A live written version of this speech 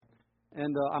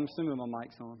And I'm assuming my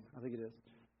mic's on. I think it is.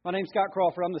 My name's Scott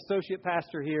Crawford. I'm the associate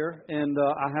pastor here, and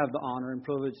I have the honor and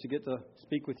privilege to get to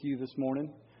speak with you this morning.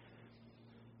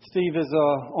 Steve is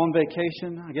on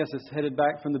vacation. I guess he's headed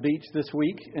back from the beach this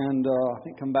week, and I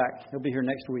think come back. He'll be here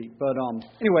next week. But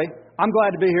anyway, I'm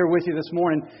glad to be here with you this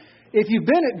morning. If you've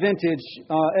been at Vintage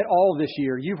at all this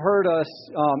year, you've heard us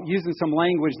using some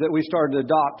language that we started to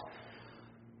adopt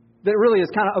that really is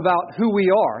kind of about who we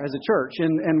are as a church,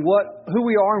 and who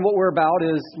we are and what we're about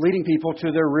is leading people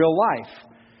to their real life.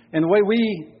 And the way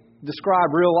we describe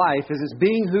real life is it's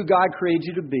being who God created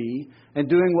you to be and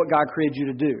doing what God created you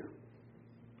to do.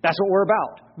 That's what we're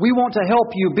about. We want to help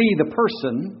you be the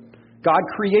person God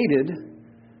created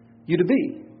you to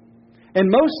be. And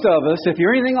most of us, if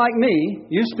you're anything like me,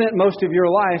 you spent most of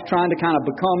your life trying to kind of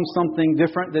become something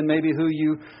different than maybe who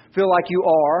you feel like you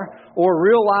are, or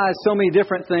realize so many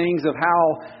different things of how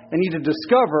I need to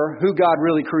discover who God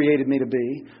really created me to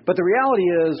be. But the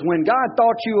reality is, when God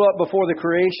thought you up before the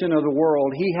creation of the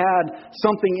world, He had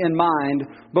something in mind.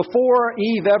 Before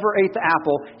Eve ever ate the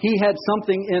apple, He had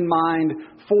something in mind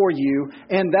for you,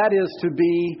 and that is to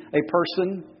be a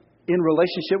person in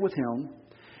relationship with Him.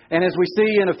 And as we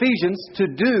see in Ephesians, to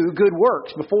do good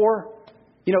works before,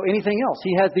 anything else.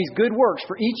 He has these good works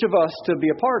for each of us to be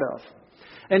a part of.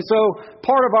 And so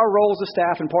part of our role as a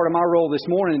staff and part of my role this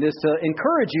morning is to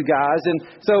encourage you guys. And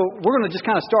so we're going to just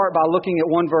kind of start by looking at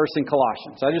one verse in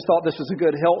Colossians. I just thought this was a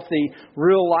good, healthy,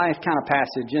 real life kind of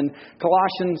passage. In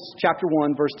Colossians chapter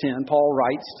 1, verse 10, Paul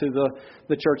writes to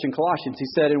the church in Colossians. He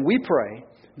said, "And we pray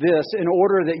this in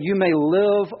order that you may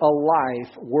live a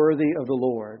life worthy of the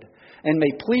Lord, and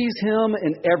may please Him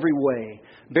in every way,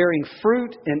 bearing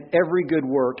fruit in every good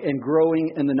work and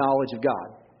growing in the knowledge of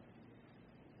God."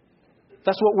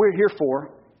 That's what we're here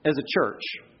for as a church,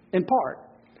 in part.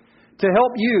 To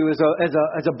help you as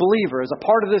a believer, as a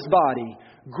part of this body,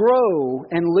 grow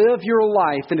and live your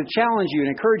life, and to challenge you and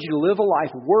encourage you to live a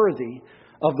life worthy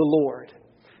of the Lord.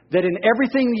 That in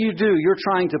everything you do, you're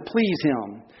trying to please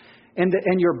Him,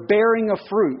 and you're bearing a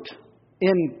fruit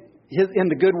in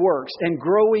the good works and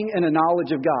growing in a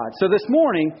knowledge of God. So this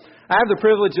morning, I have the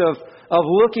privilege of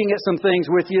looking at some things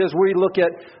with you as we look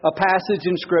at a passage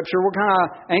in Scripture. We're kind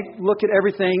of look at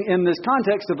everything in this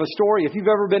context of a story. If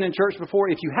you've ever been in church before,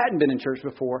 if you hadn't been in church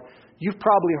before, you've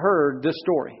probably heard this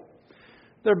story.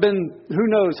 There have been who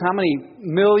knows how many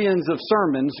millions of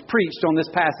sermons preached on this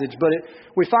passage, but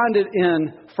we find it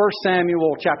in 1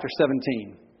 Samuel chapter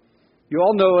 17. You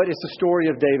all know it. It's the story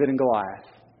of David and Goliath.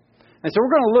 And so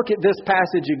we're going to look at this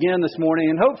passage again this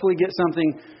morning and hopefully get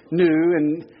something new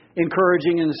and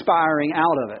encouraging and inspiring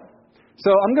out of it. So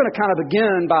I'm going to kind of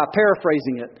begin by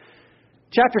paraphrasing it.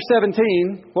 Chapter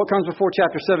 17, what comes before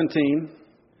chapter 17?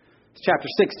 It's chapter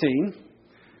 16.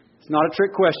 It's not a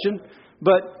trick question.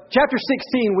 But chapter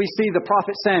 16, we see the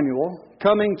prophet Samuel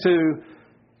coming to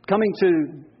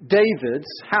David's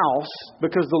house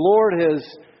because the Lord has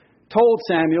told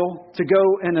Samuel to go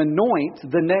and anoint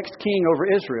the next king over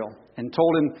Israel. And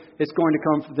told him it's going to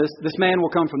come from this man will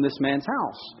come from this man's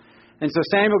house. And so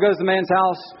Samuel goes to the man's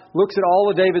house, looks at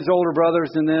all of David's older brothers,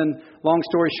 and then, long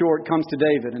story short, comes to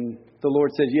David. And the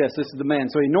Lord says, yes, this is the man.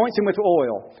 So He anoints him with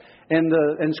oil.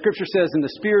 And Scripture says, and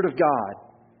the Spirit of God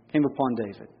came upon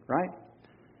David. Right?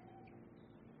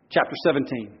 Chapter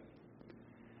 17.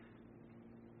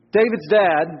 David's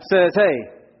dad says, hey,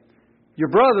 your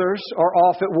brothers are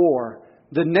off at war.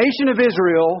 The nation of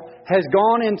Israel has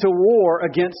gone into war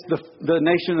against the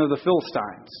nation of the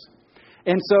Philistines.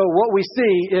 And so what we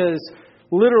see is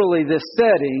literally this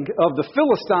setting of the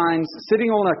Philistines sitting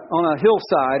on a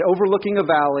hillside overlooking a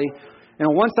valley.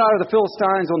 And on one side are the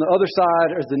Philistines, on the other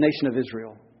side is the nation of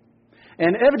Israel.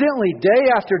 And evidently,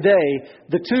 day after day,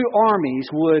 the two armies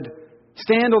would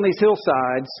stand on these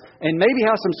hillsides and maybe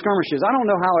have some skirmishes. I don't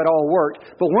know how it all worked.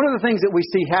 But one of the things that we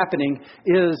see happening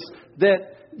is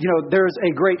that there's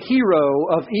a great hero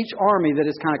of each army that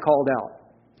is kind of called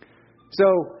out.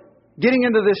 So, getting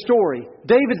into this story,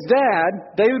 David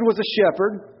was a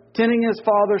shepherd, tending his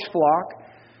father's flock.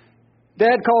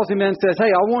 Dad calls him in and says,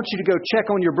 hey, I want you to go check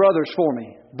on your brothers for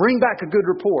me. Bring back a good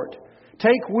report.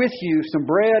 Take with you some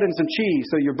bread and some cheese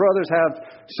so your brothers have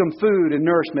some food and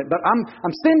nourishment. But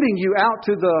I'm sending you out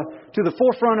to the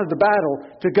forefront of the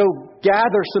battle to go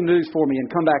gather some news for me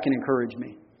and come back and encourage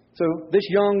me. So this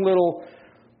young little,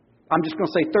 I'm just going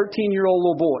to say 13-year-old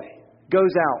little boy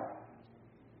goes out,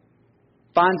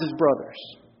 finds his brothers.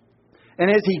 And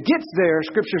as he gets there,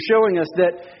 Scripture showing us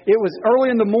that it was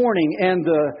early in the morning and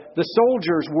the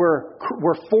soldiers were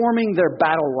forming their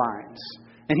battle lines.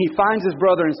 And he finds his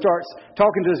brother and starts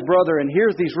talking to his brother and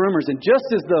hears these rumors. And just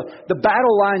as the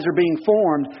battle lines are being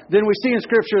formed, then we see in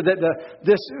Scripture that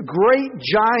this great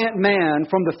giant man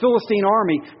from the Philistine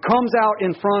army comes out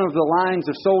in front of the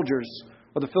lines of soldiers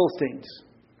of the Philistines.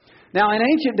 Now, in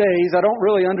ancient days, I don't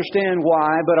really understand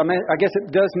why, but I guess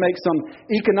it does make some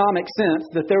economic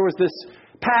sense that there was this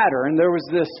pattern, there was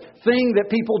this thing that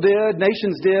people did,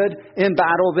 nations did in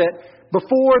battle, that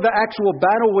before the actual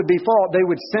battle would be fought, they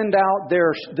would send out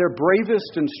their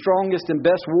bravest and strongest and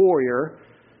best warrior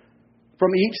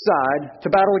from each side to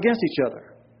battle against each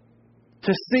other,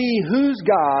 to see whose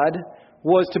God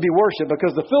was to be worshipped,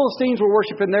 because the Philistines were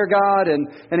worshiping their God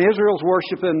and Israel's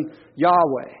worshiping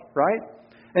Yahweh, right?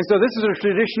 And so this is a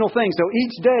traditional thing. So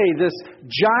each day, this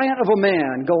giant of a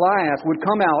man, Goliath, would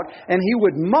come out and he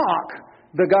would mock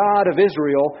the God of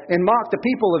Israel and mock the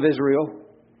people of Israel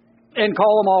and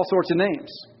call them all sorts of names.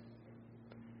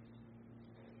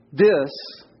 This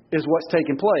is what's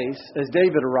taking place as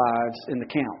David arrives in the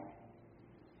camp.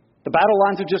 The battle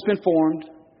lines have just been formed.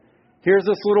 Here's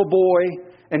this little boy,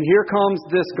 and here comes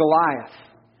this Goliath.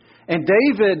 And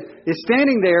David is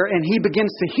standing there, and he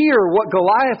begins to hear what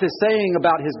Goliath is saying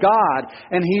about his God.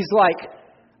 And he's like,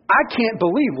 I can't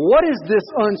believe, what is this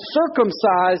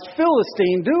uncircumcised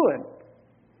Philistine doing?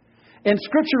 And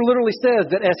Scripture literally says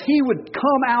that as he would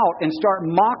come out and start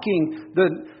mocking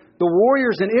the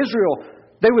warriors in Israel,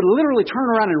 they would literally turn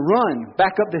around and run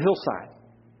back up the hillside.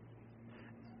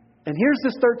 And here's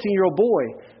this 13-year-old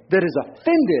boy that is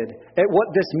offended at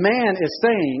what this man is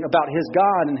saying about his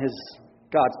God and his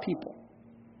God's people.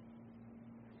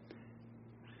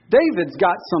 David's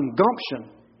got some gumption.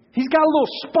 He's got a little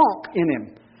spunk in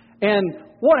him. And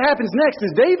what happens next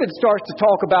is David starts to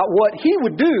talk about what he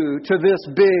would do to this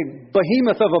big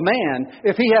behemoth of a man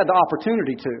if he had the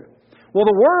opportunity to. Well,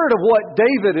 the word of what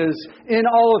David is in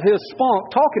all of his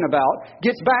spunk talking about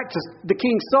gets back to the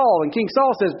King Saul. And King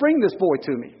Saul says, bring this boy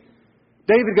to me.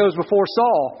 David goes before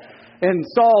Saul. And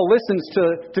Saul listens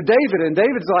to David. And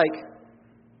David's like,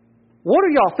 what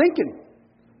are y'all thinking?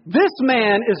 This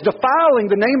man is defiling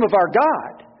the name of our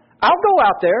God. I'll go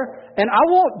out there and I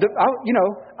won't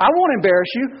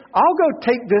embarrass you. I'll go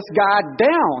take this guy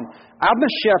down. I'm a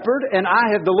shepherd and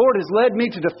the Lord has led me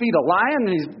to defeat a lion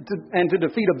and to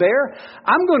defeat a bear.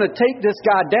 I'm going to take this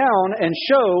guy down and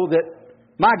show that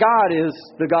my God is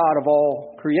the God of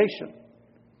all creation.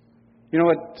 You know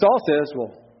what Saul says?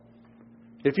 Well,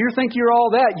 if you think you're all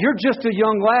that, you're just a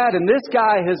young lad, and this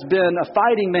guy has been a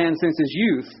fighting man since his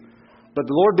youth, but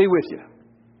the Lord be with you.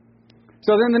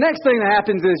 So then the next thing that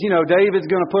happens is, David's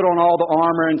going to put on all the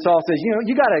armor, and Saul says,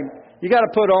 you got to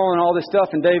put on all this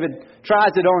stuff, and David tries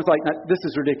it on. It's like, no, this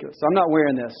is ridiculous. I'm not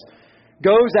wearing this.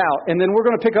 Goes out, and then we're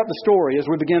going to pick up the story as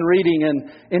we begin reading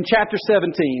in chapter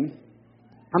 17.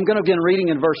 I'm going to begin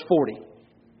reading in verse 40.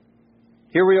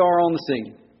 Here we are on the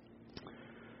scene.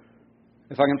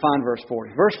 If I can find verse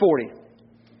 40. Verse 40.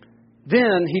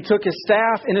 Then he took his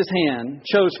staff in his hand,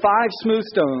 chose 5 smooth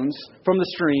stones from the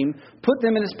stream, put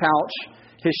them in his pouch,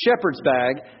 his shepherd's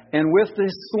bag, and with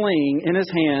his sling in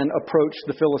his hand approached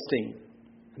the Philistine.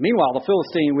 Meanwhile, the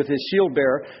Philistine, with his shield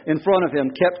bearer in front of him,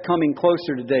 kept coming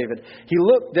closer to David. He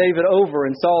looked David over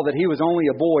and saw that he was only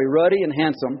a boy, ruddy and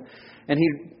handsome, and he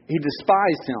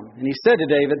despised him. And he said to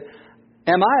David,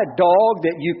 am I a dog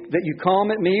that you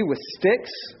come at me with sticks?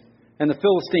 And the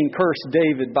Philistine cursed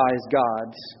David by his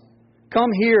gods. Come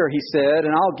here, he said,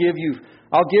 and I'll give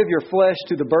your flesh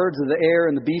to the birds of the air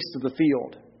and the beasts of the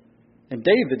field. And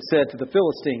David said to the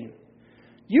Philistine,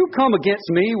 you come against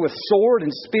me with sword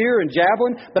and spear and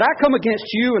javelin, but I come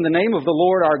against you in the name of the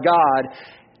Lord our God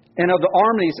and of the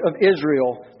armies of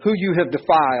Israel, who you have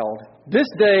defiled. This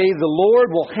day the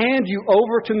Lord will hand you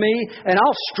over to me, and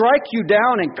I'll strike you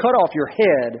down and cut off your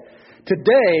head.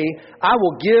 Today I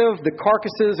will give the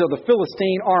carcasses of the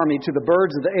Philistine army to the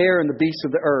birds of the air and the beasts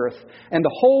of the earth, and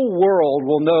the whole world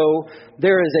will know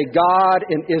there is a God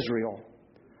in Israel.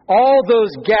 All those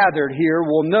gathered here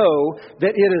will know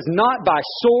that it is not by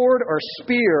sword or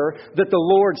spear that the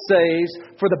Lord saves,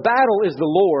 for the battle is the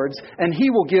Lord's, and He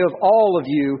will give all of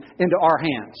you into our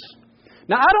hands.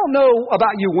 Now, I don't know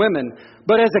about you women,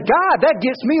 but as a guy, that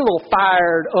gets me a little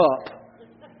fired up.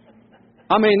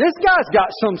 I mean, this guy's got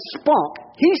some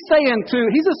spunk. He's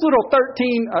this little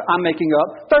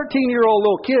 13-year-old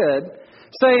little kid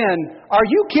saying, are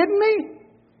you kidding me?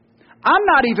 I'm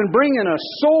not even bringing a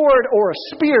sword or a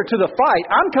spear to the fight.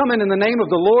 I'm coming in the name of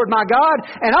the Lord my God,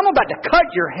 and I'm about to cut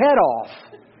your head off.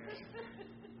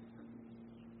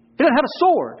 He doesn't have a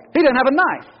sword. He doesn't have a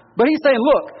knife. But he's saying,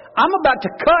 look, I'm about to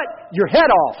cut your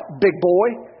head off, big boy.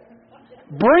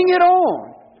 Bring it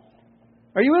on.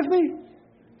 Are you with me?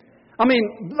 I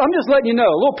mean, I'm just letting you know,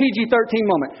 a little PG-13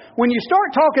 moment. When you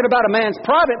start talking about a man's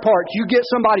private parts, you get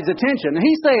somebody's attention. And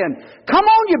he's saying, come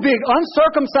on, you big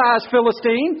uncircumcised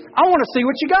Philistine. I want to see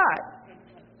what you got.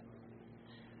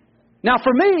 Now, for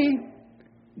me,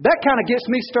 that kind of gets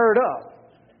me stirred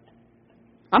up.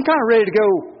 I'm kind of ready to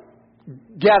go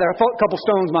gather a couple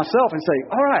stones myself and say,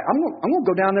 all right, I'm going to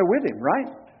go down there with him, right?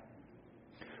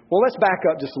 Well, let's back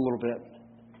up just a little bit.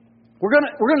 We're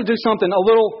going to do something a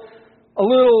little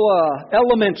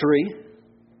elementary,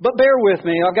 but bear with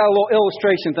me. I've got a little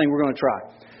illustration thing we're going to try.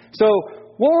 So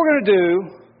what we're going to do,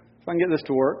 if I can get this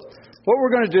to work, what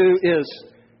we're going to do is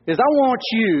I want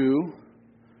you,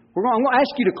 I'm going to ask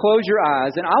you to close your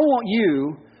eyes, and I want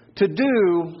you to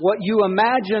do what you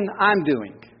imagine I'm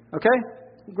doing. Okay?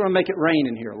 We're going to make it rain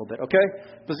in here a little bit. Okay?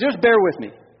 But just bear with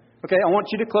me. Okay? I want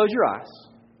you to close your eyes.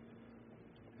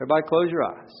 Everybody close your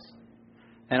eyes.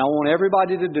 And I want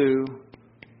everybody to do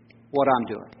what I'm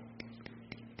doing.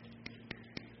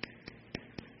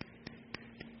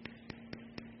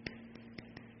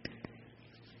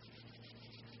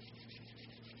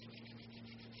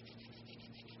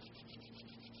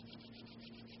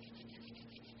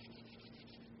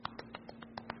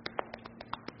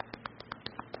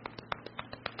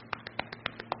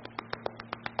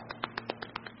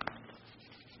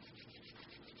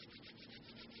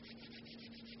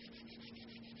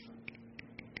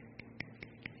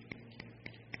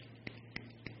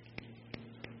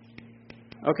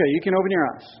 Okay, you can open your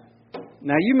eyes.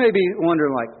 Now, you may be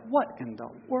wondering, like, what in the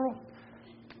world?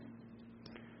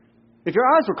 If your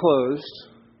eyes were closed,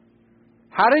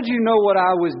 how did you know what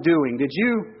I was doing? Did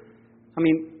you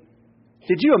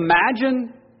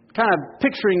imagine kind of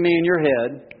picturing me in your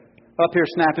head up here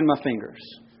snapping my fingers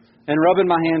and rubbing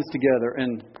my hands together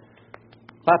and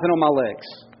clapping on my legs?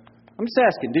 I'm just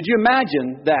asking, did you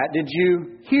imagine that? Did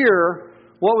you hear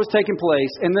what was taking place,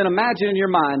 and then imagine in your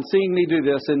mind seeing me do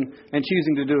this and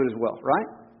choosing to do it as well, right?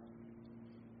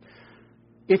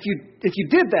 If you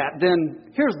did that, then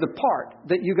here's the part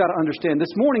that you got to understand. This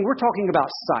morning we're talking about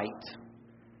sight.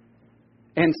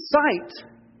 And sight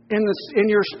in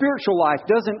your spiritual life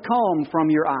doesn't come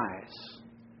from your eyes.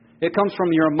 It comes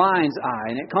from your mind's eye,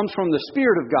 and it comes from the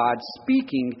Spirit of God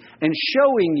speaking and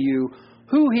showing you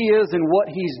who He is and what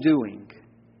He's doing.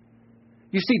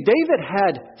 You see, David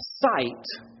had sight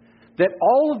that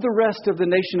all of the rest of the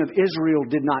nation of Israel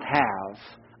did not have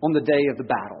on the day of the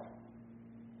battle.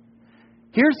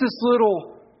 Here's this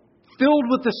little, filled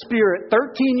with the Spirit,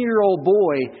 13-year-old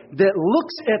boy that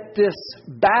looks at this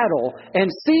battle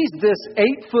and sees this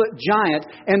 8-foot giant,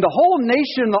 and the whole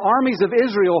nation, the armies of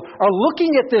Israel, are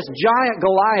looking at this giant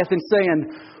Goliath and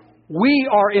saying, we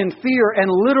are in fear. And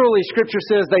literally, Scripture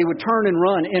says they would turn and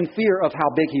run in fear of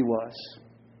how big he was.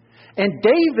 And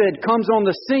David comes on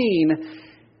the scene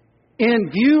in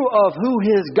view of who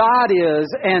his God is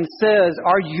and says,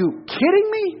 are you kidding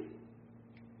me?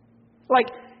 Like,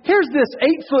 here's this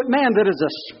 8-foot man that is a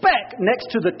speck next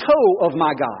to the toe of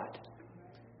my God.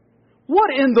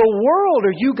 What in the world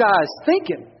are you guys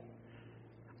thinking?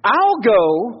 I'll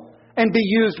go and be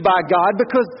used by God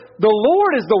because the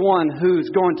Lord is the one who's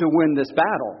going to win this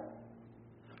battle.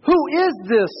 Who is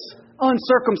this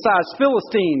uncircumcised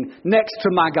Philistine next to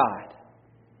my God?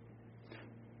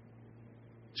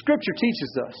 Scripture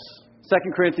teaches us,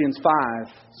 2 Corinthians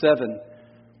 5:7,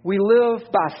 we live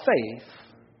by faith,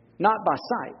 not by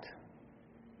sight.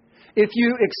 If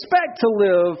you expect to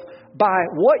live by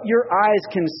what your eyes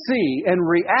can see and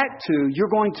react to, you're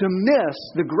going to miss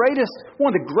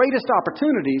one of the greatest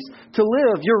opportunities to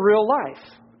live your real life.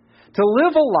 To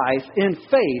live a life in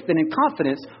faith and in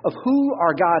confidence of who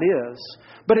our God is.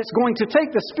 But it's going to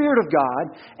take the Spirit of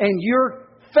God and your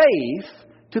faith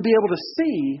to be able to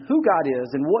see who God is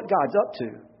and what God's up to.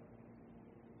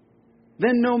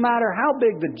 Then no matter how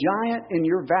big the giant in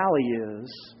your valley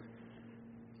is,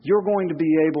 you're going to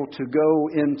be able to go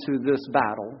into this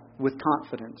battle with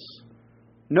confidence,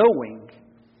 knowing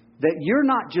that you're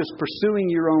not just pursuing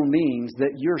your own means,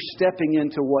 that you're stepping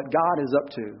into what God is up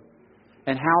to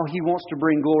and how He wants to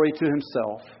bring glory to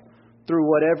Himself through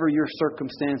whatever your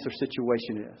circumstance or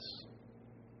situation is.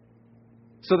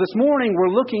 So this morning we're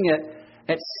looking at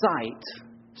sight,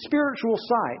 spiritual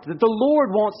sight, that the Lord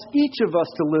wants each of us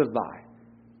to live by.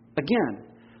 Again,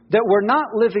 that we're not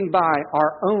living by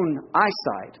our own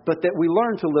eyesight, but that we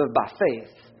learn to live by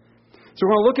faith. So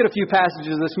we're going to look at a few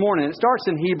passages this morning. It starts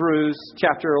in Hebrews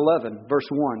chapter 11, verse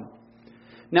 1.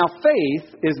 Now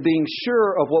faith is being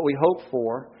sure of what we hope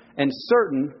for and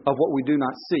certain of what we do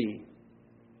not see.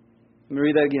 Let me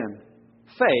read that again.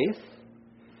 Faith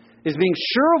is being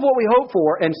sure of what we hope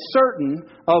for and certain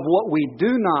of what we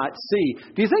do not see.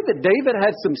 Do you think that David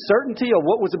had some certainty of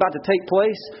what was about to take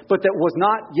place, but that was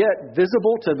not yet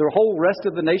visible to the whole rest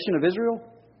of the nation of Israel?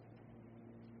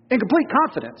 In complete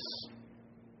confidence.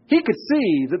 He could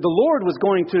see that the Lord was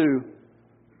going to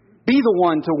be the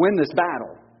one to win this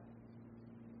battle.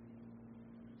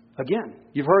 Again,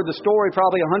 you've heard the story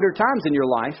probably 100 times in your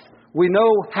life. We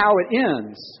know how it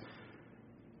ends.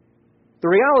 The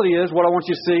reality is, what I want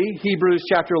you to see, Hebrews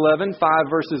chapter 11, 5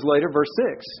 verses later, verse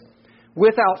 6.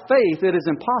 Without faith, it is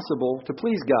impossible to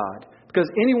please God, because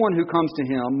anyone who comes to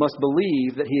Him must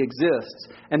believe that He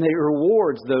exists and that He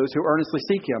rewards those who earnestly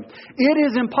seek Him. It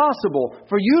is impossible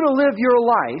for you to live your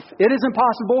life. It is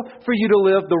impossible for you to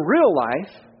live the real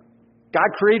life God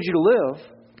created you to live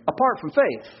apart from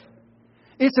faith.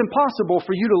 It's impossible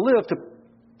for you to live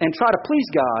and try to please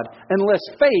God unless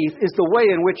faith is the way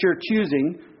in which you're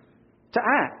choosing to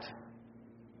act.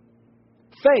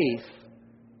 Faith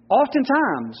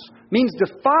oftentimes means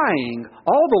defying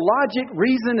all the logic,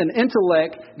 reason, and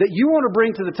intellect that you want to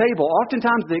bring to the table.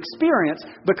 Oftentimes the experience,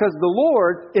 because the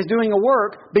Lord is doing a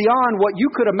work beyond what you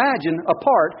could imagine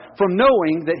apart from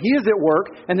knowing that He is at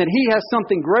work and that He has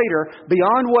something greater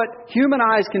beyond what human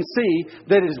eyes can see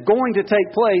that is going to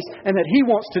take place and that He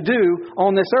wants to do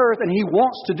on this earth, and He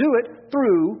wants to do it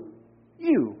through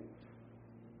you.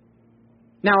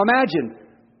 Now imagine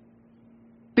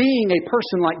being a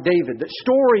person like David that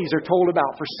stories are told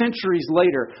about for centuries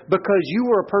later because you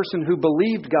were a person who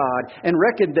believed God and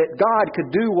reckoned that God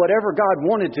could do whatever God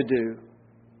wanted to do.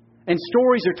 And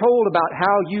stories are told about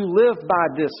how you lived by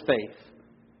this faith.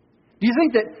 Do you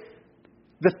think that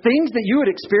the things that you would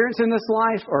experience in this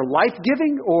life are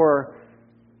life-giving or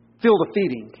feel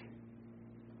defeating?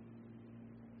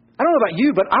 I don't know about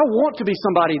you, but I want to be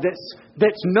somebody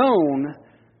that's known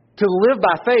to live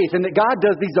by faith, and that God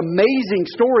does these amazing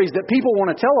stories that people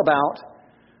want to tell about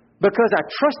because I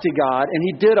trusted God and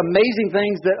He did amazing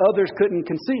things that others couldn't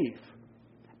conceive.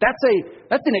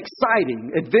 That's an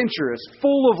exciting, adventurous,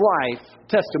 full of life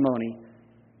testimony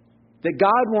that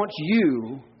God wants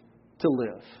you to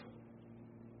live.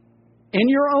 In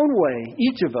your own way,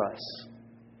 each of us.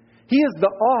 He is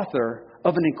the author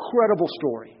of an incredible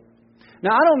story.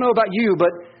 Now, I don't know about you, but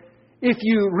if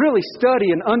you really study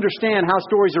and understand how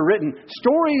stories are written,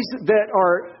 stories that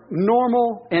are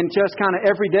normal and just kind of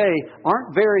everyday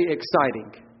aren't very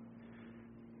exciting.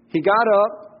 He got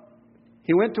up,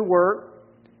 he went to work,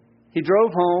 he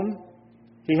drove home,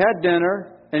 he had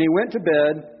dinner, and he went to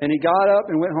bed, and he got up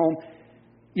and went home.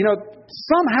 You know,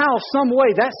 somehow, some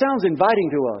way, that sounds inviting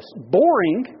to us.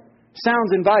 Boring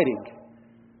sounds inviting.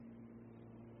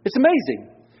 It's amazing.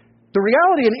 The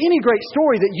reality in any great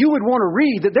story that you would want to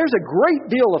read, that there's a great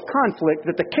deal of conflict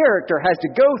that the character has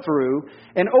to go through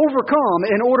and overcome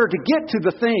in order to get to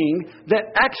the thing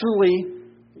that actually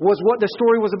was what the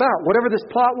story was about, whatever this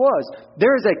plot was.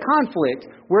 There is a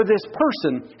conflict where this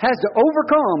person has to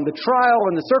overcome the trial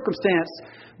and the circumstance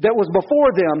that was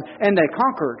before them, and they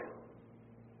conquered.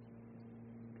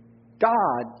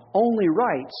 God only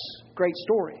writes great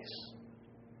stories.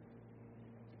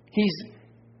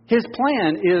 His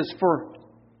plan is for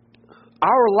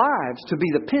our lives to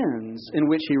be the pens in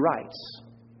which He writes.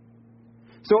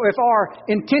 So if our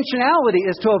intentionality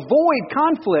is to avoid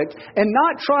conflict and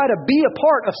not try to be a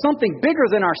part of something bigger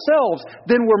than ourselves,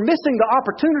 then we're missing the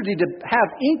opportunity to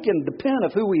have ink in the pen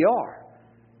of who we are.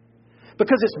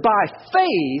 Because it's by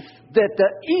faith that the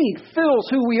ink fills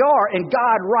who we are, and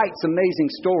God writes amazing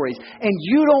stories. And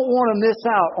you don't want to miss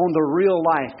out on the real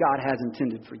life God has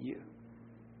intended for you,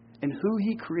 and who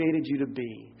He created you to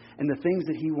be, and the things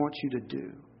that He wants you to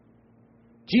do.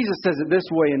 Jesus says it this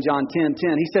way in John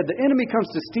 10:10. He said, "The enemy comes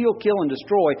to steal, kill, and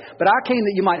destroy, but I came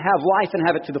that you might have life and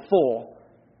have it to the full."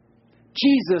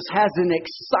 Jesus has an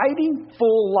exciting,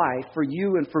 full life for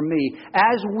you and for me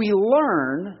as we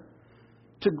learn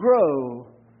to grow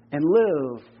and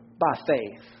live by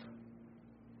faith.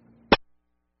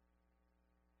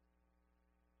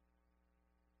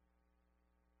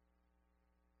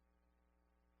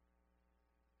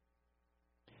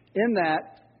 In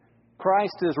that,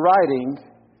 Christ is writing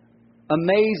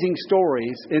amazing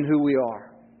stories in who we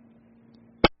are.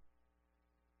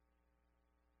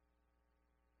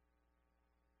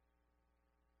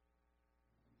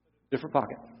 Different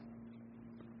pocket.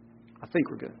 I think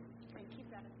we're good.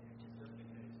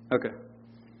 Okay.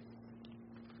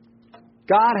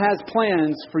 God has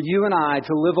plans for you and I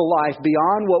to live a life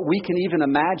beyond what we can even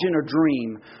imagine or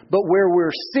dream, but where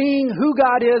we're seeing who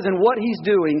God is and what He's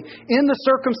doing in the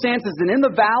circumstances and in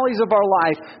the valleys of our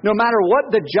life, no matter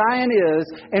what the giant is,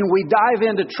 and we dive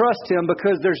in to trust Him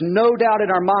because there's no doubt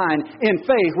in our mind, in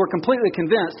faith, we're completely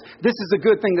convinced this is a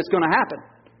good thing that's going to happen.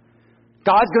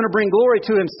 God's going to bring glory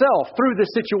to Himself through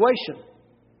this situation.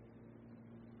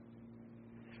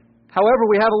 However,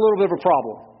 we have a little bit of a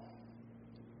problem.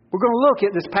 We're going to look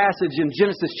at this passage in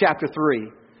Genesis chapter 3.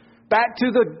 Back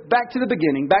to the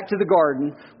beginning, back to the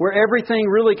garden, where everything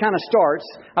really kind of starts.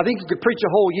 I think you could preach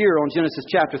a whole year on Genesis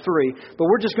chapter 3, but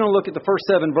we're just going to look at the first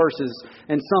 7 verses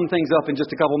and sum things up in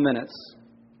just a couple minutes.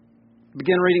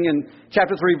 Begin reading in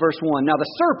chapter 3, verse 1. Now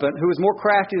the serpent, who was more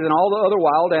crafty than all the other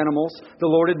wild animals the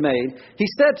Lord had made, he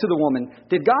said to the woman,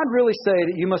 "Did God really say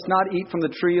that you must not eat from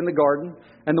the tree in the garden?"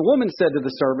 And the woman said to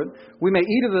the serpent, "We may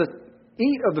eat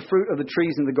of the fruit of the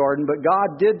trees in the garden, but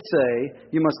God did say,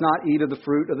 you must not eat of the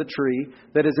fruit of the tree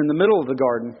that is in the middle of the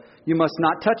garden. You must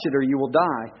not touch it or you will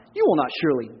die." "You will not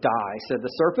surely die," said the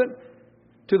serpent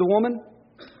to the woman.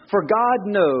 "For God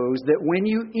knows that when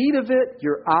you eat of it,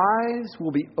 your eyes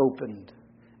will be opened,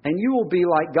 and you will be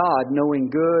like God, knowing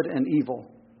good and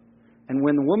evil." And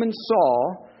when the woman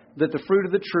saw that the fruit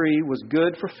of the tree was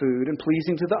good for food and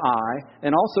pleasing to the eye,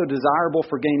 and also desirable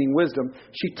for gaining wisdom,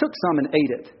 she took some and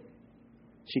ate it.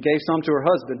 She gave some to her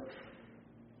husband,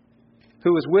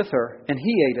 who was with her, and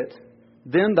he ate it.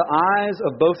 Then the eyes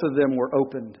of both of them were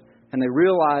opened, and they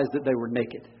realized that they were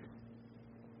naked.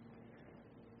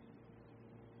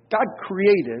 God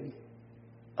created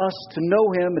us to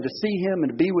know Him and to see Him and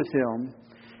to be with Him.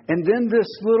 And then this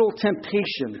little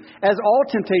temptation, as all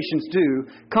temptations do,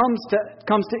 comes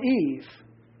to Eve.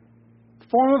 The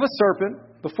form of a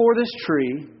serpent before this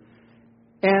tree.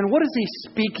 And what is he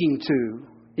speaking to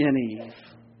in Eve?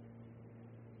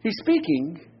 He's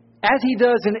speaking, as he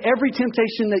does in every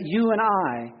temptation that you and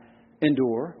I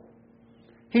endure,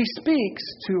 he speaks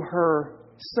to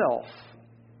herself.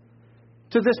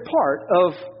 To this part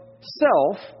of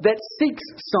self that seeks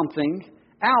something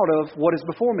out of what is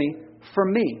before me for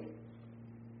me.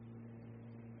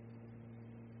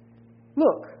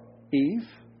 Look, Eve,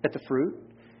 at the fruit.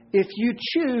 If you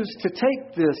choose to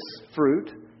take this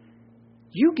fruit,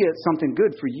 you get something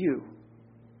good for you.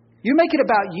 You make it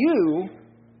about you,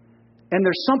 and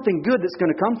there's something good that's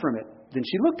going to come from it. Then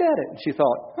she looked at it and she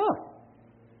thought,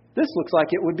 this looks like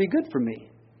it would be good for me.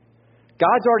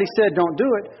 God's already said don't do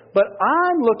it, but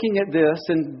I'm looking at this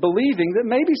and believing that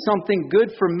maybe something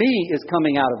good for me is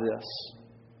coming out of this.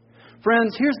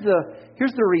 Friends, here's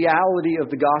the reality of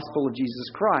the gospel of Jesus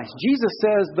Christ. Jesus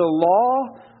says the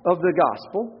law of the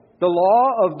gospel, the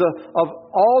law of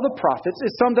all the prophets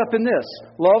is summed up in this: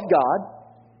 love God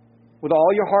with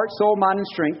all your heart, soul, mind, and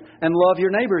strength, and love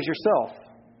your neighbors yourself.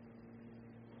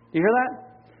 You hear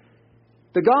that?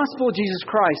 The gospel of Jesus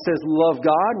Christ says love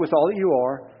God with all that you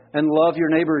are and love your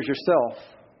neighbor as yourself.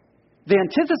 The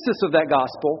antithesis of that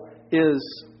gospel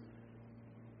is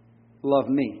love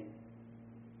me.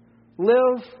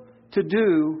 Live to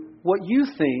do what you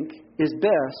think is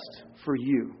best for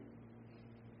you.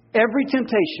 Every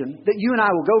temptation that you and I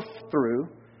will go through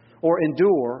or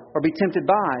endure or be tempted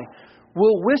by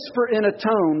will whisper in a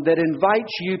tone that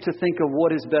invites you to think of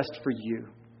what is best for you.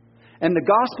 And the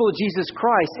gospel of Jesus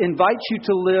Christ invites you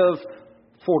to live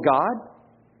for God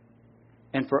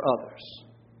and for others.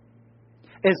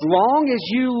 As long as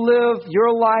you live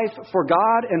your life for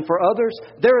God and for others,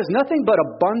 there is nothing but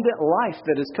abundant life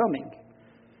that is coming.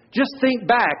 Just think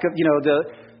back of,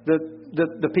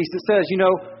 the piece that says,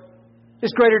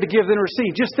 it's greater to give than to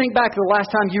receive. Just think back to the last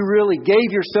time you really gave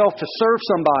yourself to serve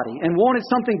somebody and wanted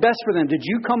something best for them. Did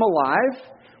you come alive?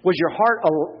 Was your heart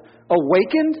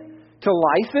awakened to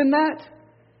life in that?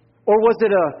 Or was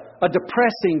it a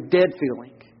depressing, dead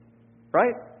feeling?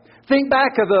 Right? Think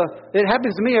back it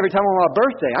happens to me every time on my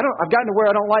birthday. I've gotten to where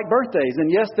I don't like birthdays. And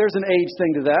yes, there's an age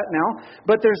thing to that now.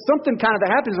 But there's something kind of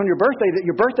that happens on your birthday that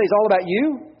your birthday's all about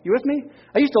you. You with me?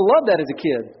 I used to love that as a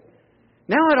kid.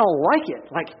 Now I don't like it.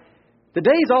 Like, the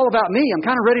day's all about me. I'm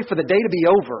kind of ready for the day to be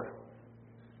over.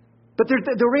 But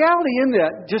the reality in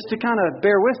that, just to kind of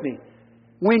bear with me,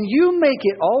 when you make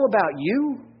it all about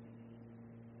you,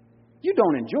 you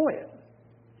don't enjoy it.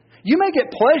 You may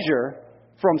get pleasure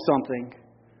from something,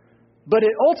 but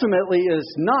it ultimately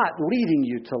is not leading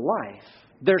you to life.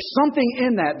 There's something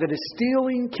in that is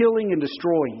stealing, killing, and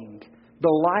destroying the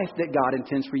life that God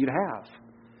intends for you to have.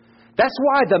 That's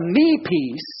why the me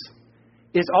piece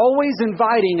is always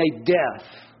inviting a death.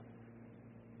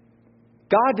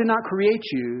 God did not create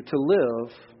you to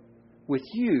live with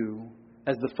you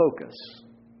as the focus.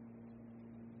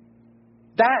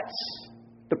 That's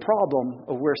the problem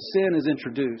of where sin is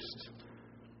introduced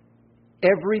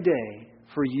every day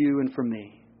for you and for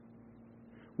me.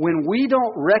 When we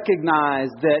don't recognize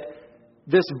that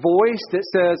this voice that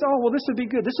says, oh, well, this would be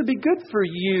good. This would be good for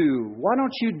you. Why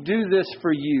don't you do this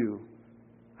for you?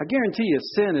 I guarantee you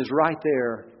sin is right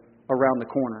there around the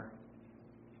corner.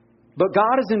 But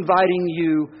God is inviting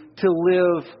you to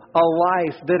live a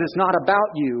life that is not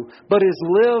about you, but is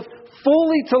live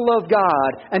fully to love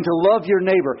God and to love your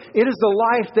neighbor. It is the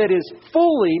life that is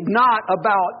fully not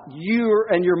about you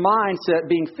and your mindset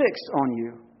being fixed on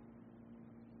you.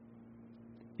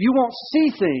 You won't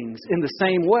see things in the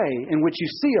same way in which you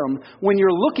see them when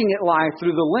you're looking at life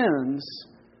through the lens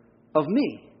of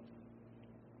me.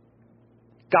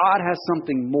 God has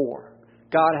something more.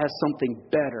 God has something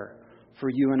better for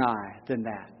you and I than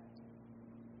that.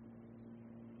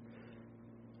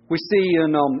 We see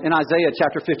in Isaiah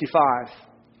chapter 55,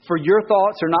 for your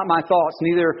thoughts are not my thoughts,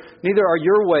 neither are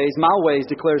your ways my ways,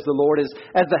 declares the Lord.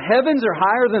 As the heavens are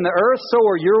higher than the earth, so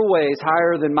are your ways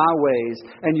higher than my ways,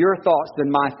 and your thoughts than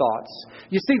my thoughts.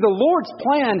 You see, the Lord's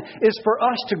plan is for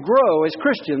us to grow as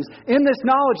Christians in this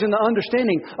knowledge and the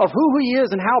understanding of who He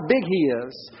is and how big He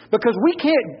is. Because we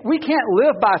can't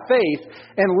live by faith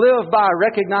and live by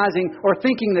recognizing or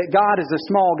thinking that God is a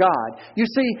small God. You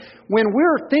see, when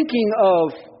we're thinking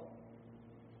of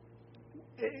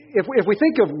If we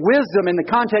think of wisdom in the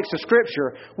context of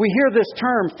Scripture, we hear this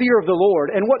term, fear of the Lord.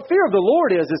 And what fear of the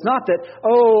Lord is not that,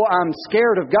 oh, I'm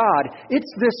scared of God. It's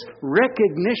this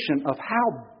recognition of how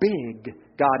big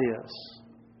God is.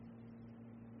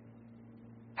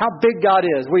 How big God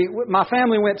is. My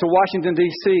family went to Washington,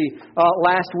 D.C.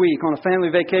 Last week on a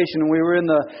family vacation, and we were in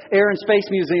the Air and Space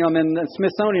Museum in the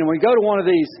Smithsonian. We go to one of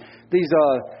these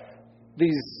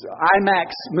IMAX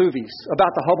movies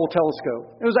about the Hubble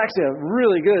telescope. It was actually a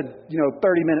really good,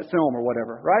 30-minute film or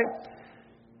whatever, right?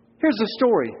 Here's the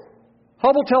story.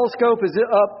 Hubble telescope is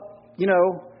up,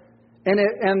 and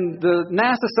the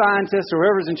NASA scientists or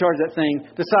whoever's in charge of that thing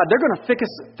decide they're going to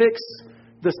fix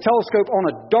this telescope on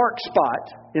a dark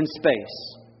spot in space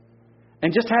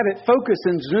and just have it focus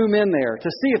and zoom in there to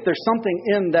see if there's something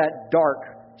in that dark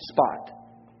spot.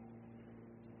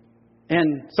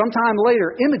 And sometime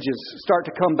later, images start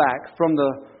to come back from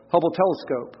the Hubble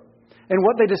telescope. And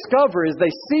what they discover is they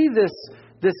see this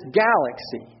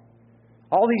galaxy,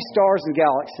 all these stars in the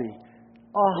galaxy,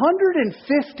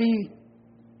 150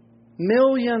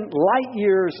 million light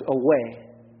years away.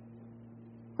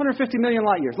 150 million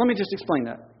light years. Let me just explain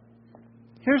that.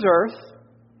 Here's Earth.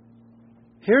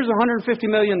 Here's 150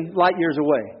 million light years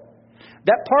away.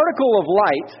 That particle of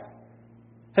light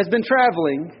has been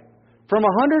traveling from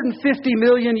 150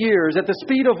 million years at the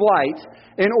speed of light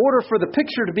in order for the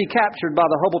picture to be captured by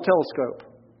the Hubble telescope.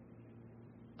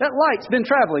 That light's been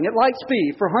traveling at light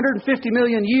speed for 150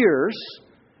 million years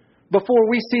before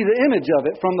we see the image of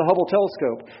it from the Hubble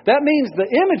telescope. That means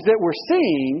the image that we're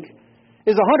seeing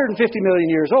is 150 million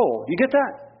years old. You get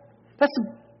that? That's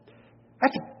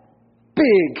a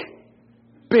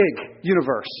big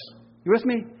universe. You with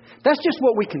me? That's just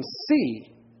what we can see.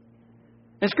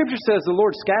 And Scripture says the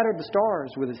Lord scattered the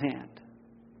stars with His hand.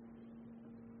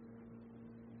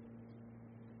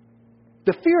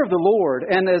 The fear of the Lord,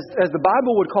 and as the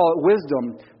Bible would call it,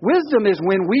 wisdom is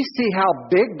when we see how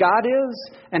big God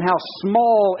is and how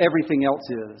small everything else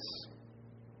is.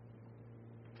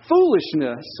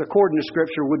 Foolishness, according to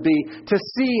Scripture, would be to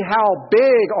see how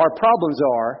big our problems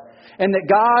are and that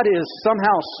God is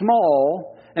somehow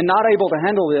small and not able to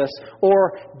handle this,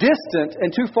 or distant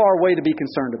and too far away to be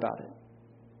concerned about it.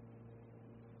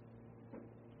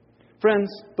 Friends,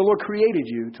 the Lord created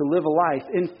you to live a life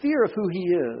in fear of who He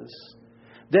is,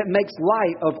 that makes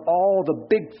light of all the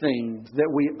big things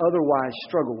that we otherwise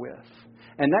struggle with.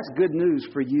 And that's good news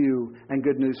for you and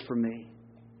good news for me.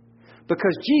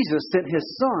 Because Jesus sent His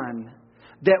Son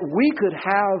that we could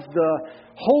have the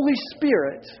Holy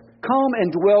Spirit come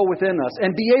and dwell within us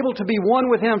and be able to be one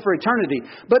with Him for eternity.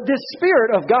 But this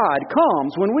Spirit of God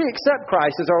comes when we accept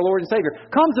Christ as our Lord and Savior,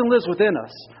 comes and lives within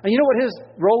us. And you know what His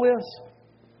role is?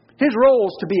 His role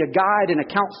is to be a guide and a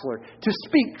counselor, to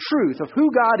speak truth of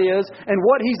who God is and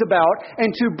what He's about,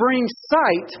 and to bring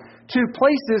sight to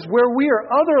places where we are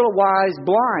otherwise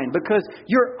blind, because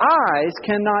your eyes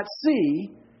cannot see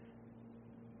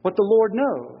what the Lord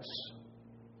knows.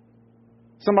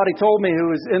 Somebody told me who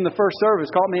was in the first service,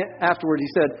 called me afterward. He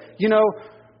said,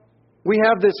 we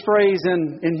have this phrase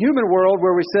in human world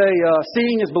where we say,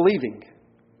 seeing is believing.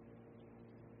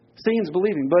 Seeing is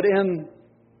believing. But in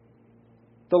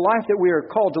the life that we are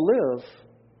called to live,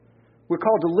 we're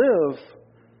called to live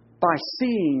by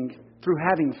seeing through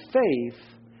having faith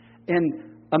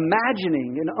and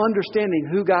imagining and understanding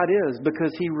who God is,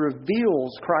 because He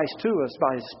reveals Christ to us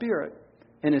by His Spirit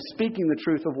and is speaking the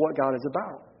truth of what God is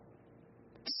about.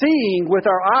 Seeing with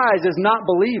our eyes is not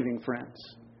believing, friends.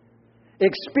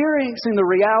 Experiencing the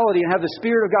reality and have the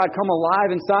Spirit of God come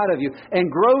alive inside of you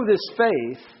and grow this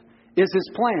faith is His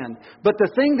plan. But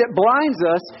the thing that blinds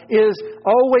us is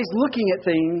always looking at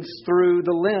things through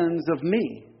the lens of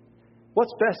me.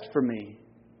 What's best for me?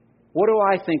 What do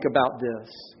I think about this?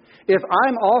 If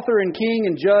I'm author and king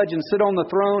and judge and sit on the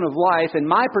throne of life, and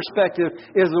my perspective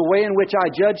is the way in which I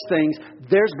judge things,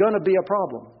 there's going to be a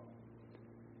problem.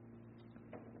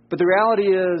 But the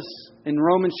reality is, in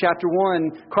Romans chapter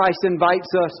 1, Christ invites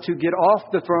us to get off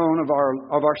the throne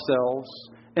of ourselves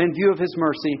in view of His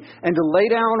mercy and to lay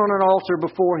down on an altar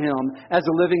before Him as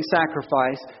a living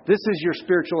sacrifice. This is your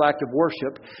spiritual act of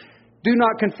worship. Do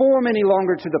not conform any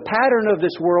longer to the pattern of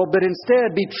this world, but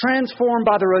instead be transformed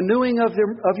by the renewing of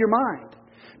your mind.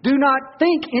 Do not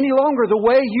think any longer the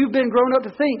way you've been grown up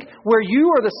to think, where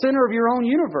you are the center of your own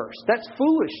universe. That's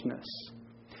foolishness.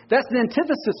 That's the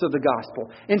antithesis of the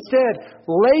gospel. Instead,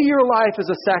 lay your life as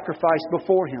a sacrifice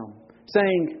before Him,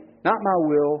 saying, not my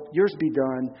will, yours be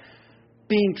done.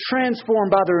 Being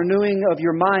transformed by the renewing of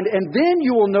your mind, and then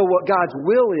you will know what God's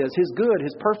will is, His good,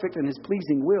 His perfect, and His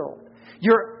pleasing will.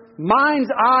 Your mind's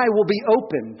eye will be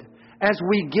opened as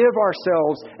we give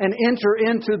ourselves and enter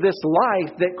into this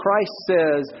life that Christ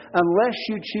says, unless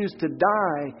you choose to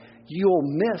die, you'll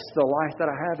miss the life that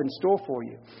I have in store for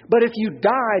you. But if you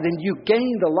die, then you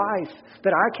gain the life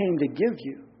that I came to give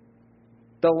you,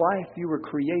 the life you were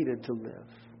created to live.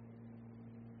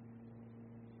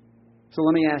 So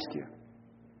let me ask you,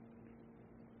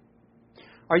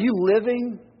 are you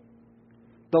living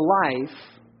the life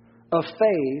of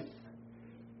faith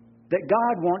that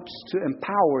God wants to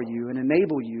empower you and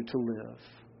enable you to live?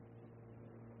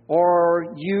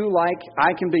 Or you, like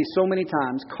I can be so many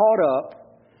times, caught up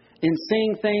in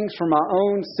seeing things from my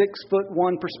own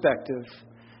 6'1" perspective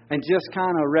and just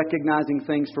kind of recognizing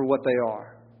things for what they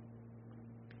are?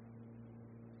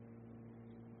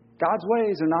 God's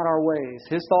ways are not our ways.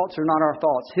 His thoughts are not our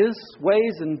thoughts. His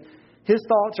ways and His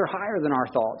thoughts are higher than our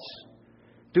thoughts.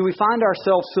 Do we find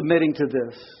ourselves submitting to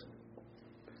this?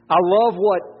 I love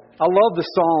the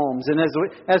Psalms, and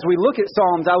as we look at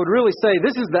Psalms, I would really say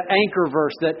this is the anchor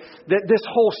verse that this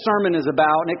whole sermon is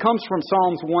about, and it comes from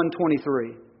Psalms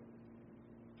 123.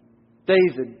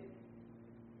 David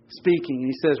speaking,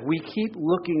 he says, "We keep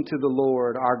looking to the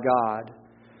Lord our God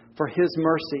for His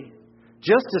mercy.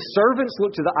 Just as servants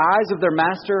look to the eyes of their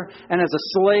master, and as a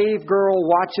slave girl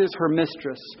watches her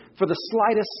mistress for the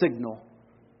slightest signal."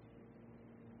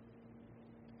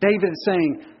 David is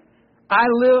saying, I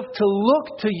live to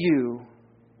look to you,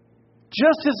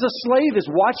 just as a slave is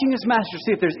watching his master,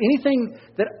 see if there's anything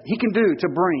that he can do to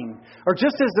bring. Or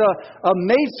just as a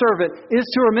maidservant is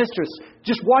to her mistress,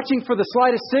 just watching for the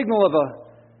slightest signal of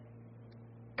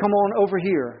come on over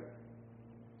here.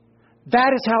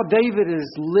 That is how David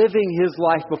is living his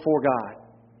life before God.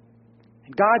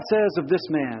 And God says of this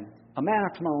man, a man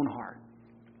after my own heart.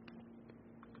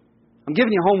 I'm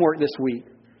giving you homework this week.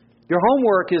 Your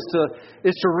homework is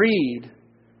to read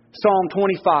Psalm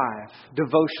 25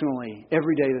 devotionally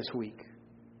every day this week.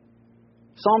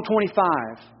 Psalm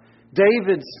 25.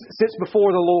 David sits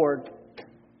before the Lord.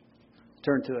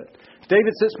 Turn to it.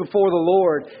 David sits before the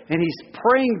Lord and he's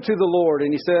praying to the Lord,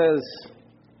 and he says,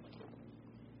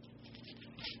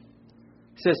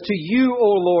 "To you,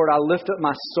 O Lord, I lift up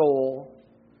my soul.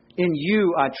 In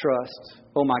you I trust,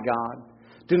 O my God.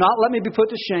 Do not let me be put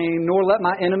to shame, nor let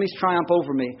my enemies triumph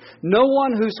over me. No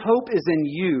one whose hope is in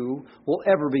you will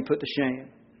ever be put to shame.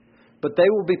 But they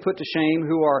will be put to shame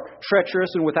who are treacherous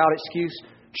and without excuse.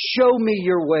 Show me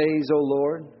your ways, O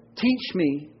Lord. Teach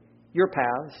me your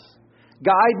paths.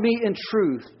 Guide me in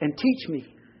truth and teach me.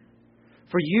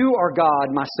 For you are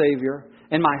God, my Savior,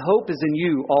 and my hope is in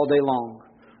you all day long.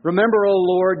 Remember, O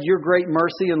Lord, your great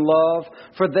mercy and love,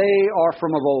 for they are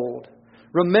from of old.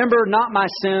 Remember not my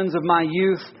sins of my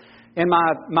youth and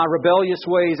my rebellious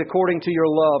ways according to your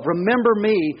love. Remember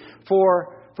me,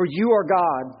 for you are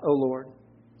God, O Lord.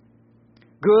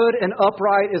 Good and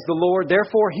upright is the Lord.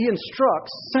 Therefore, He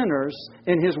instructs sinners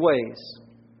in His ways.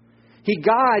 He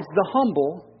guides the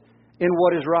humble in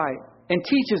what is right and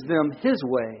teaches them His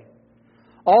way.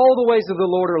 All the ways of the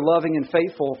Lord are loving and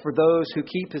faithful for those who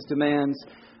keep His demands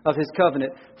of His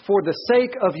covenant. For the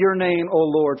sake of your name, O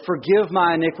Lord, forgive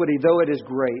my iniquity, though it is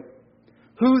great.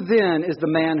 Who then is the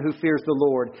man who fears the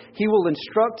Lord? He will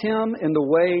instruct him in the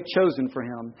way chosen for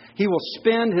him. He will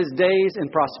spend his days in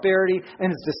prosperity, and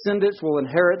his descendants will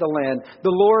inherit the land. The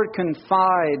Lord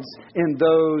confides in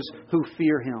those who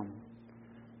fear Him.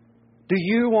 Do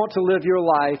you want to live your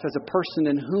life as a person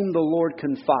in whom the Lord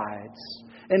confides,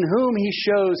 in whom He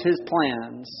shows His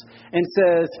plans and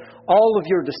says, all of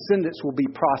your descendants will be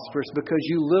prosperous because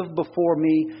you live before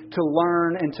me to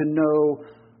learn and to know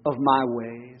of my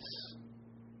ways?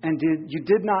 And you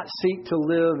did not seek to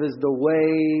live as the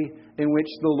way in which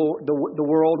the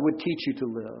world would teach you to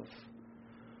live.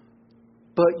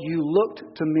 But you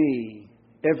looked to me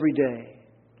every day.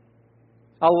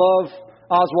 I love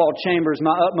Oswald Chambers,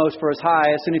 my utmost for his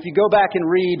highest. And if you go back and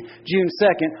read June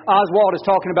 2nd, Oswald is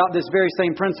talking about this very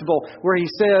same principle where he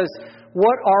says,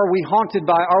 what are we haunted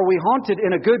by? Are we haunted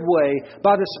in a good way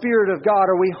by the Spirit of God?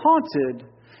 Are we haunted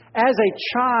as a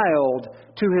child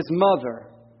to his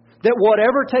mother? That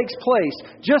whatever takes place,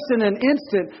 just in an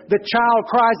instant, the child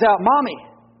cries out, Mommy.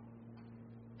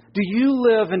 Do you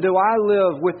live and do I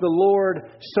live with the Lord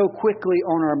so quickly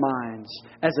on our minds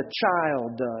as a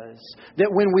child does? That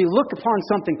when we look upon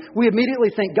something, we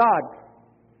immediately think, God,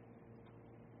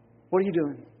 what are you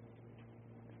doing?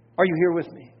 Are you here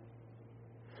with me?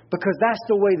 Because that's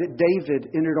the way that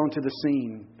David entered onto the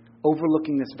scene,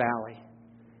 overlooking this valley.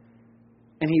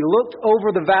 And he looked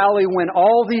over the valley when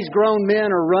all these grown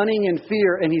men are running in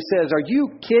fear. And he says, are you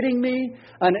kidding me?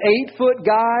 An 8-foot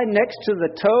guy next to the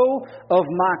toe of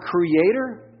my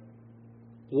Creator?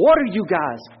 What are you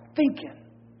guys thinking?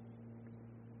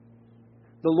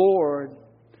 The Lord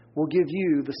will give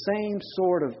you the same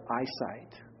sort of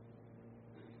eyesight.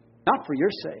 Not for your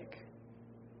sake,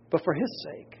 but for His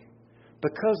sake.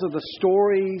 Because of the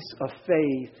stories of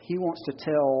faith He wants to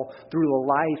tell through the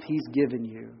life He's given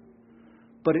you.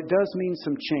 But it does mean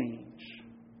some change.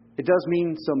 It does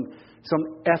mean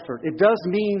some effort. It does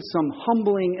mean some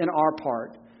humbling in our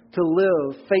part to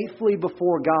live faithfully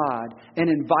before God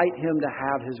and invite Him to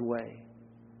have His way.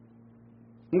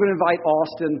 I'm going to invite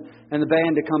Austin and the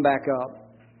band to come back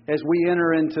up as we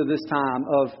enter into this time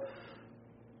of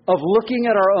looking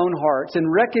at our own hearts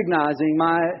and recognizing.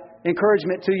 My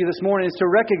encouragement to you this morning is to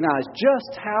recognize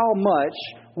just how much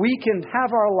we can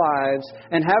have our lives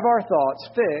and have our thoughts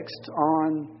fixed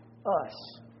on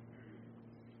us.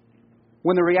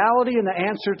 When the reality and the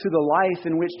answer to the life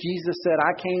in which Jesus said,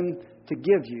 I came to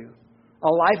give you, a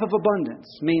life of abundance,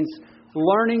 means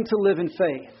learning to live in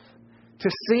faith, to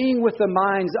seeing with the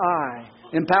mind's eye,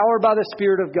 empowered by the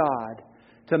Spirit of God,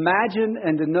 to imagine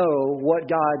and to know what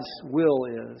God's will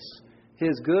is,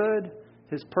 His good,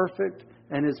 His perfect,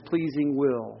 and His pleasing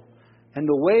will. And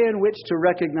the way in which to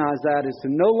recognize that is to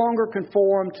no longer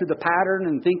conform to the pattern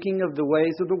and thinking of the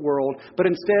ways of the world, but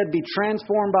instead be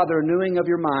transformed by the renewing of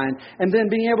your mind, and then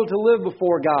being able to live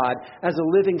before God as a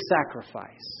living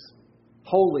sacrifice,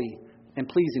 holy and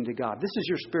pleasing to God. This is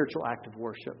your spiritual act of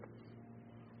worship.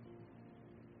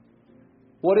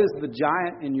 What is the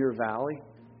giant in your valley?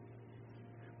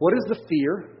 What is the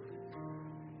fear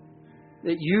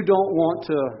that you don't want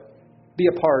to be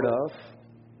a part of?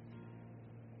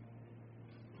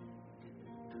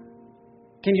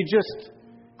 Can you just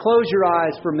close your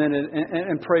eyes for a minute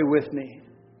and pray with me?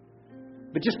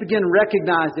 But just begin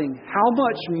recognizing how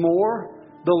much more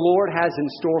the Lord has in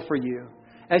store for you.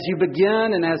 As you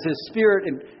begin and as His Spirit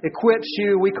equips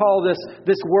you, we call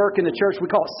this work in the church, we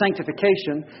call it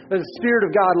sanctification. The Spirit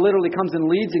of God literally comes and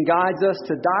leads and guides us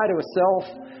to die to a self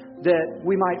that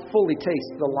we might fully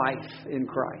taste the life in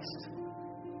Christ.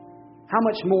 How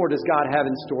much more does God have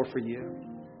in store for you?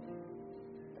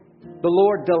 The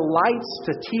Lord delights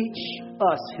to teach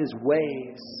us His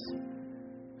ways.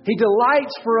 He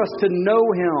delights for us to know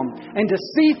Him and to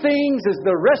see things as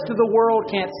the rest of the world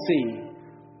can't see.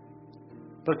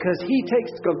 Because He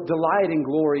takes delight and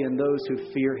glory in those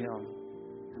who fear Him.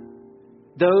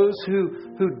 Those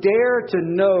who dare to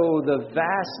know the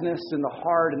vastness and the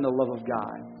heart and the love of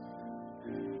God.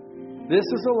 This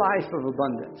is a life of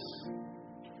abundance.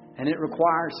 And it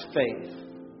requires faith.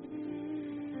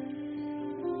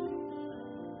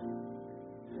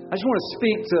 I just want to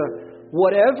speak to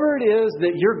whatever it is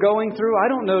that you're going through.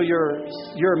 I don't know your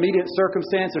immediate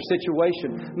circumstance or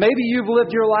situation. Maybe you've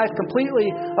lived your life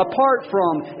completely apart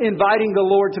from inviting the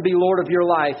Lord to be Lord of your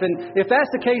life. And if that's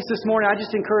the case this morning, I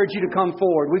just encourage you to come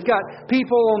forward. We've got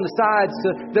people on the sides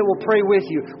that will pray with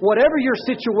you. Whatever your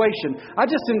situation, I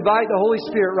just invite the Holy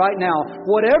Spirit right now,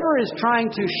 whatever is trying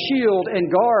to shield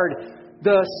and guard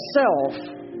the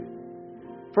self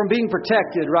from being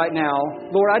protected right now,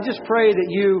 Lord, I just pray that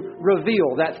you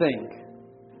reveal that thing.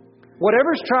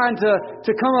 Whatever's trying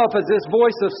to come up as this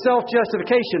voice of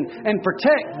self-justification and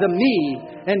protect the me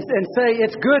and say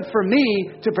it's good for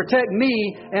me to protect me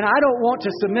and I don't want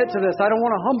to submit to this. I don't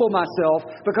want to humble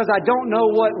myself because I don't know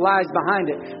what lies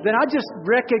behind it. Then I just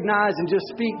recognize and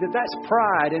just speak that that's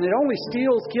pride and it only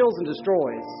steals, kills, and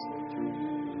destroys.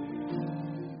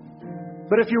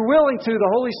 But if you're willing to,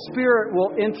 the Holy Spirit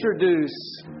will introduce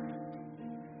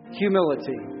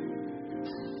humility.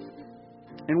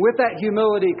 And with that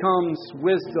humility comes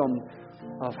wisdom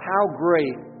of how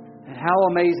great and how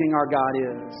amazing our God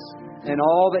is and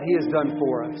all that He has done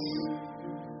for us.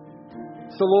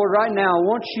 So Lord, right now, I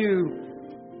want You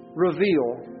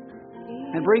reveal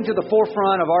and bring to the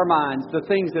forefront of our minds the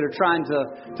things that are trying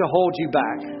to hold You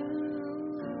back.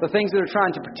 The things that are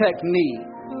trying to protect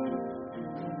me.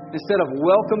 Instead of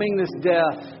welcoming this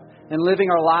death and living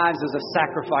our lives as a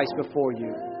sacrifice before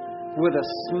You, with a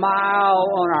smile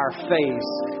on our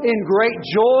face, in great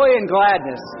joy and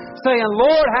gladness, saying,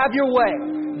 Lord, have Your way.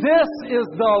 This is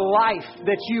the life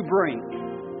that You bring.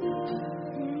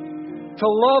 To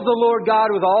love the Lord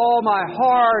God with all my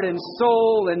heart and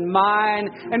soul and mind,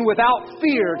 and without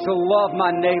fear to love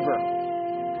my neighbor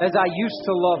as I used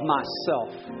to love myself.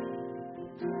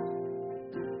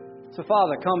 So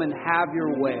Father, come and have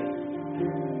Your way.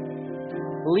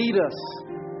 Lead us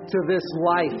to this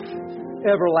life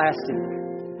everlasting.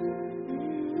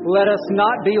 Let us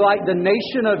not be like the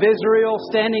nation of Israel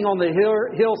standing on the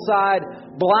hillside,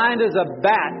 blind as a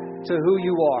bat to who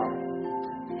You are.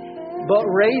 But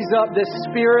raise up this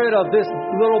spirit of this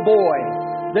little boy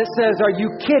that says, are you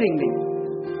kidding me?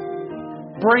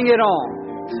 Bring it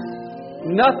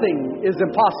on. Nothing is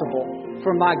impossible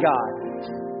for my God.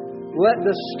 Let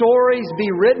the stories be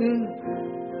written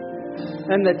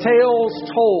and the tales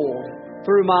told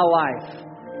through my life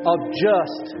of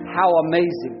just how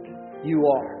amazing You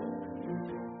are.